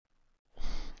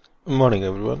Morning,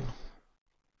 everyone.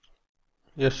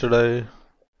 Yesterday,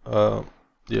 uh,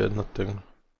 yeah, nothing.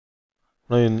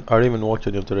 I didn't even watch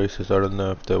any of the races. I don't know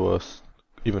if there was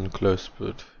even close,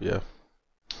 but yeah.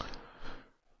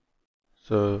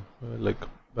 So, like,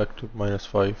 back to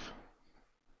 -5.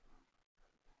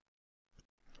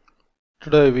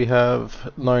 Today we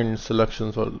have 9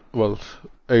 selections, well,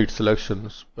 8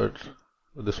 selections, but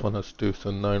this one has 2,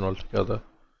 so 9 altogether.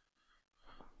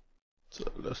 So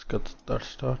let's get that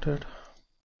started.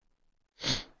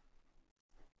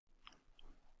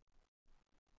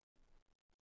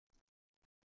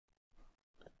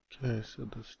 Okay, so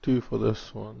there's 2 for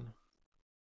this one,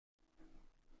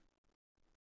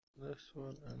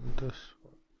 and this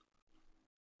one.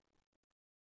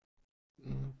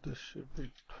 This should be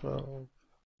 12,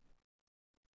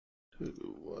 2,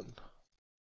 1.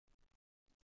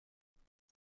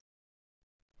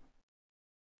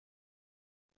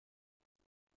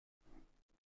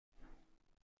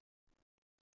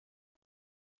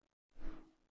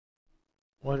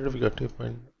 Why did we get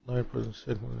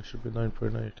 2.9% when it should be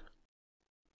 9.8?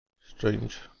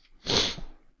 Strange.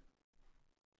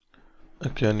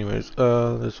 Okay, anyways,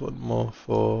 there's one more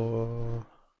for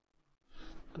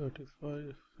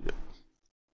 35. Yeah.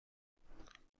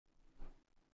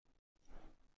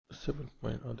 7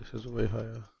 point. Oh, this is way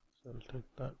higher. So I'll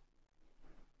take that.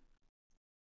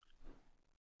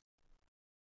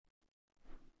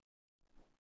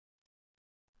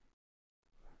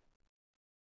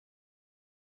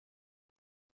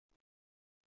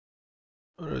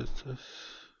 Where is this?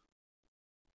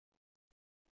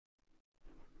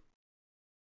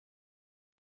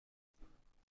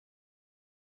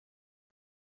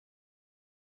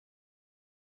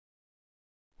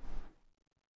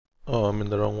 Oh, I'm in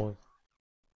the wrong one.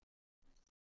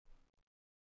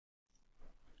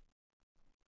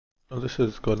 Oh, this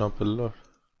has gone up a lot.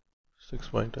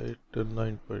 6.8 to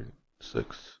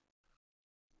 9.6.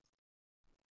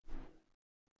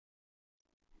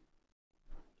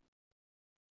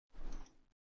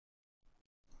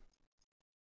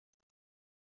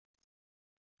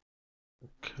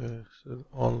 Okay, so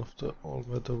all of the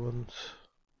all-weather ones.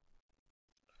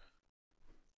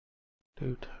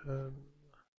 210.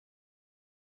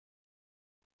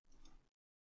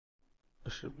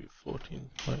 This should be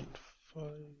 14.5.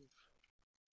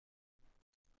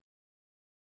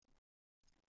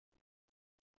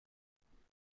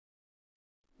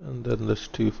 And then there's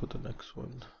 2 for the next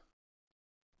one.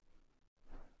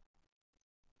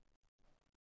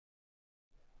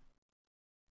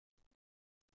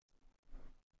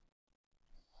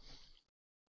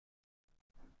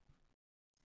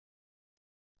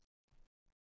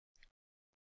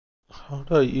 How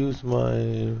do I use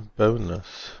my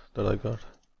bonus that I got?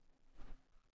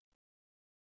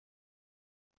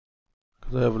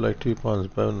 Because I have like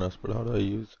 £2 bonus, but how do I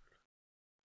use it?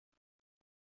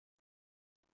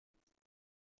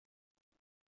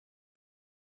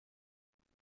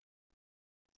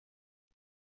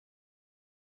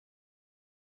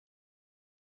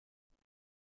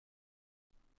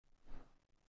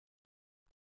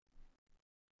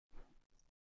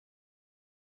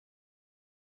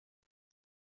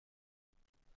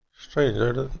 Strange,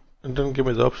 it didn't give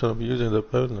me the option of using the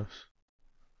bonus.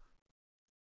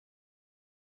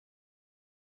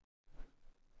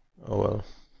 Oh well.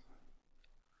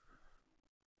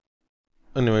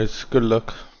 Anyways, good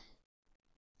luck.